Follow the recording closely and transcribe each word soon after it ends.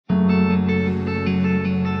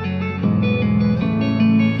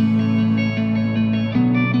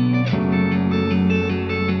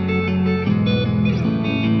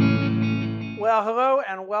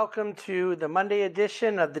welcome to the Monday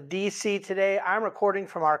edition of the DC Today. I'm recording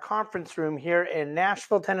from our conference room here in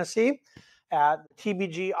Nashville, Tennessee, at the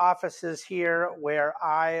TBG offices here, where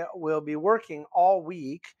I will be working all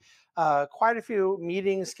week. Quite a few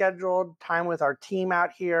meetings scheduled, time with our team out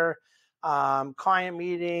here, client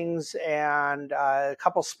meetings, and a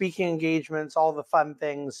couple speaking engagements, all the fun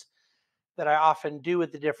things that I often do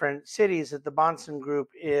with the different cities that the Bahnsen Group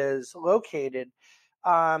is located.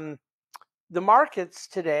 The markets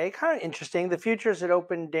today, kind of interesting. The futures had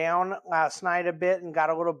opened down last night a bit and got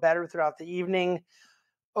a little better throughout the evening.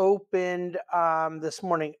 Opened this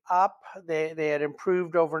morning up. They had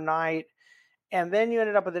improved overnight. And then you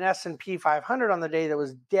ended up with an S&P 500 on the day that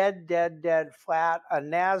was dead flat, a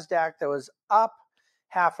NASDAQ that was up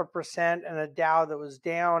 0.5%, and a Dow that was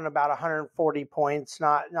down about 140 points,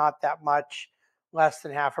 not that much, less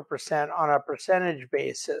than 0.5% on a percentage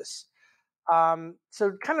basis.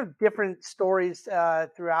 So kind of different stories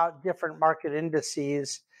throughout different market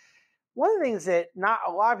indices. One of the things that not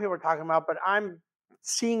a lot of people are talking about, but I'm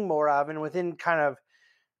seeing more of, and within kind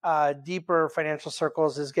of deeper financial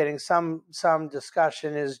circles is getting some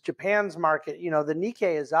discussion, is Japan's market. You know, the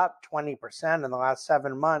Nikkei is up 20% in the last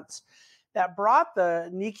 7 months. That brought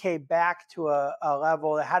the Nikkei back to a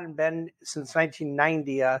level that hadn't been since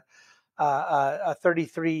 1990, a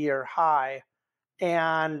 33-year high.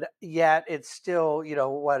 And yet it's still,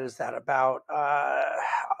 what is that, about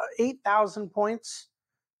 8,000 points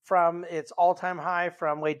from its all-time high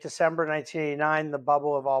from late December 1989, the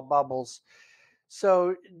bubble of all bubbles.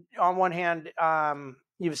 So on one hand,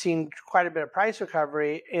 you've seen quite a bit of price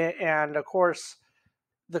recovery. And of course,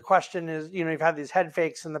 the question is, you've had these head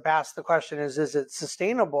fakes in the past. The question is it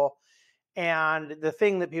sustainable? And the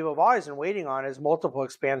thing that people have always been waiting on is multiple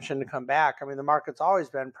expansion to come back. I mean, the market's always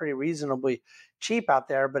been pretty reasonably cheap out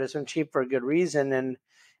there, but it's been cheap for a good reason.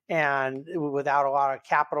 And without a lot of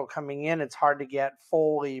capital coming in, it's hard to get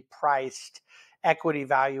fully priced equity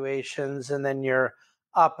valuations. And then you're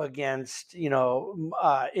up against,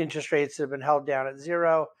 interest rates that have been held down at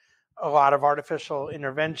zero, a lot of artificial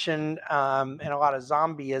intervention, and a lot of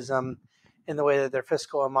zombieism in the way that their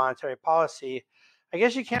fiscal and monetary policy. I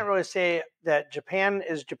guess you can't really say that Japan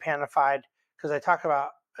is Japanified, because I talk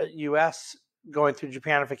about U.S. going through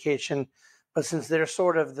Japanification, but since they're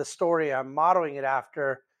sort of the story I'm modeling it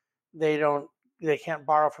after, they can't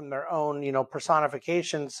borrow from their own,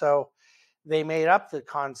 personification. So they made up the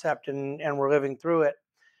concept and we're living through it.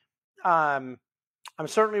 I'm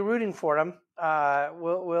certainly rooting for them.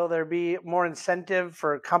 Will there be more incentive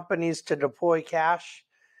for companies to deploy cash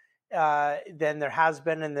than there has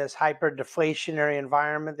been in this hyper deflationary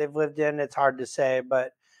environment they've lived in? It's hard to say,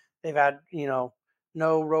 but they've had,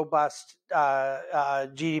 no robust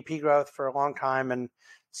GDP growth for a long time, and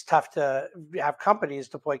it's tough to have companies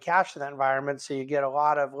deploy cash in that environment. So you get a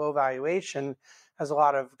lot of low valuation, as a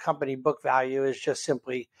lot of company book value is just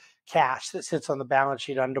simply cash that sits on the balance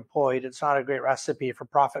sheet undeployed. It's not a great recipe for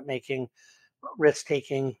profit making, risk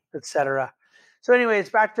taking, etc. So anyways,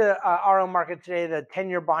 back to our own market today. The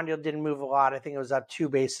 10-year bond yield didn't move a lot. I think it was up 2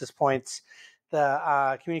 basis points.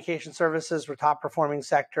 The communication services were top performing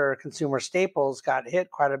sector. Consumer staples got hit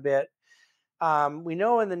quite a bit. We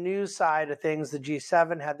know in the news side of things, the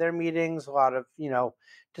G7 had their meetings, a lot of,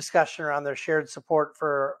 discussion around their shared support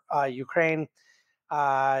for Ukraine.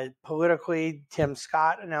 Politically, Tim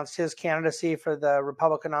Scott announced his candidacy for the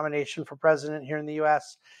Republican nomination for president here in the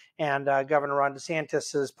U.S., and Governor Ron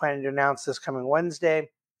DeSantis is planning to announce this coming Wednesday.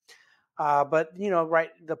 But,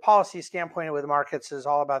 the policy standpoint with the markets is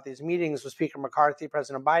all about these meetings with Speaker McCarthy,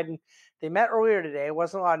 President Biden. They met earlier today.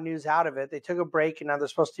 Wasn't a lot of news out of it. They took a break, and now they're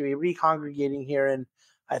supposed to be recongregating here in,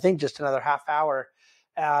 I think, just another half hour.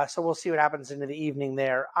 So we'll see what happens into the evening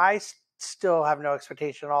there. I still have no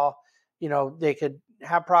expectation at all. They could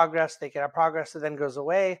have progress. They could have progress that then goes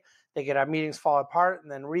away. They could have meetings fall apart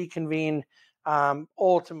and then reconvene.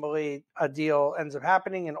 Ultimately, a deal ends up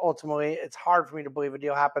happening, and ultimately, it's hard for me to believe a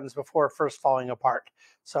deal happens before first falling apart.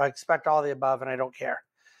 So I expect all the above, and I don't care.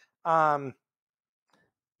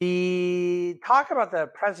 The talk about the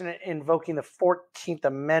president invoking the 14th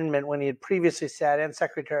Amendment when he had previously said, and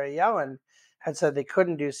Secretary Yellen had said they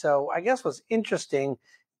couldn't do so, I guess was interesting.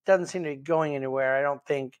 Doesn't seem to be going anywhere. I don't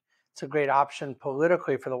think it's a great option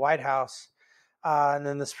politically for the White House. And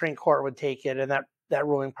then the Supreme Court would take it, and that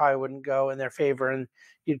ruling probably wouldn't go in their favor, and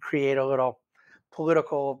you'd create a little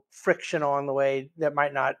political friction along the way that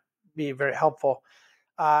might not be very helpful.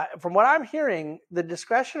 From what I'm hearing, the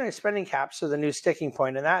discretionary spending caps are the new sticking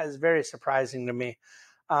point, and that is very surprising to me.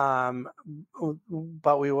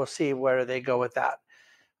 But we will see where they go with that.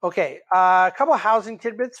 Okay, a couple of housing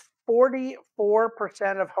tidbits. 44%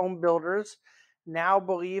 of home builders now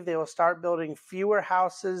believe they will start building fewer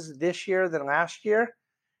houses this year than last year.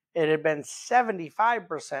 It had been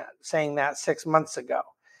 75% saying that 6 months ago.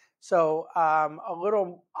 So a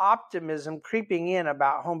little optimism creeping in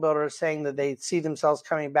about home builders saying that they see themselves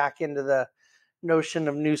coming back into the notion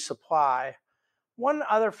of new supply. One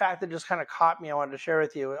other fact that just kind of caught me, I wanted to share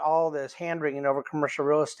with you, all this hand-wringing over commercial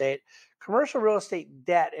real estate. Commercial real estate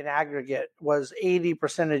debt in aggregate was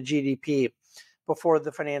 80% of GDP before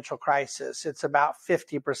the financial crisis. It's about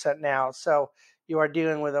 50% now. So you are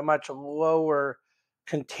dealing with a much lower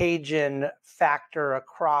contagion factor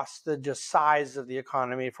across the just size of the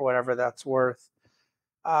economy, for whatever that's worth.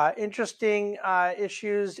 Interesting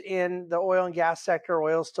issues in the oil and gas sector.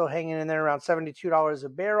 Oil's still hanging in there around $72 a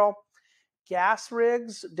barrel. Gas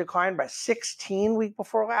rigs declined by 16 week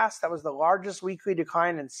before last. That was the largest weekly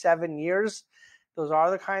decline in 7 years. Those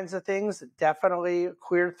are the kinds of things that definitely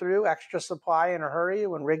clear through extra supply in a hurry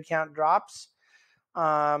when rig count drops.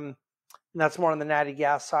 And that's more on the natty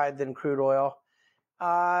gas side than crude oil.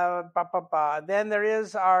 Then there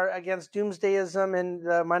is our against doomsdayism in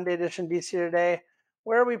the Monday edition DC Today,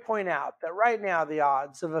 where we point out that right now the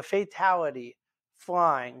odds of a fatality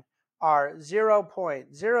flying are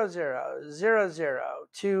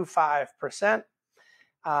 0.000025%.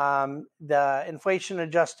 The inflation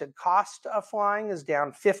adjusted cost of flying is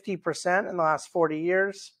down 50% in the last 40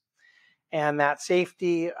 years. And that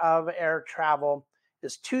safety of air travel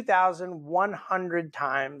is 2,100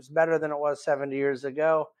 times better than it was 70 years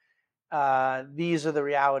ago. These are the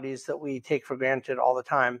realities that we take for granted all the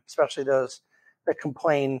time, especially those that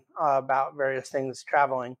complain about various things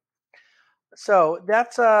traveling. So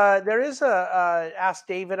that's there is a Ask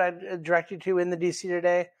David I direct you to in the DC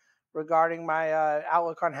Today regarding my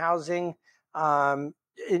outlook on housing. I've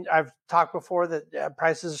talked before that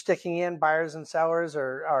prices are sticking in. Buyers and sellers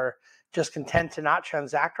are just content to not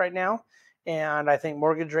transact right now. And I think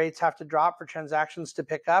mortgage rates have to drop for transactions to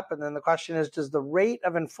pick up. And then the question is, does the rate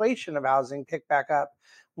of inflation of housing pick back up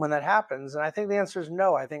when that happens? And I think the answer is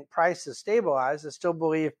no. I think prices stabilize. I still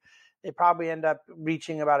believe they probably end up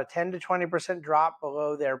reaching about a 10 to 20% drop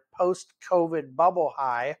below their post-COVID bubble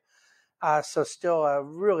high. So still a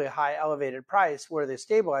really high elevated price where they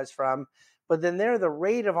stabilize from. But then the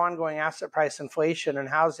rate of ongoing asset price inflation in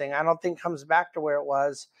housing, I don't think comes back to where it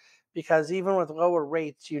was, because even with lower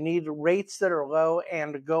rates, you need rates that are low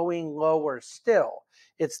and going lower still.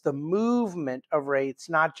 It's the movement of rates,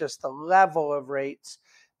 not just the level of rates,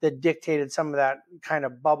 that dictated some of that kind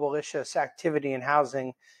of bubblicious activity in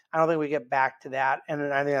housing. I don't think we get back to that.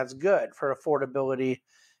 And I think that's good for affordability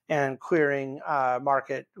and clearing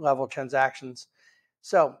market level transactions.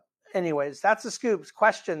 So anyways, that's the scoops.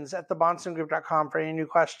 Questions at thebahnsengroup.com for any new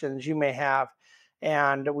questions you may have.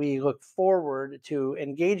 And we look forward to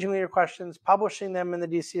engaging with your questions, publishing them in the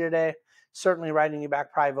DC Today, certainly writing you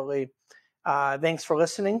back privately. Thanks for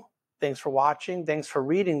listening. Thanks for watching. Thanks for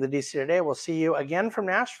reading the DC Today. We'll see you again from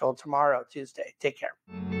Nashville tomorrow, Tuesday. Take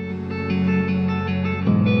care.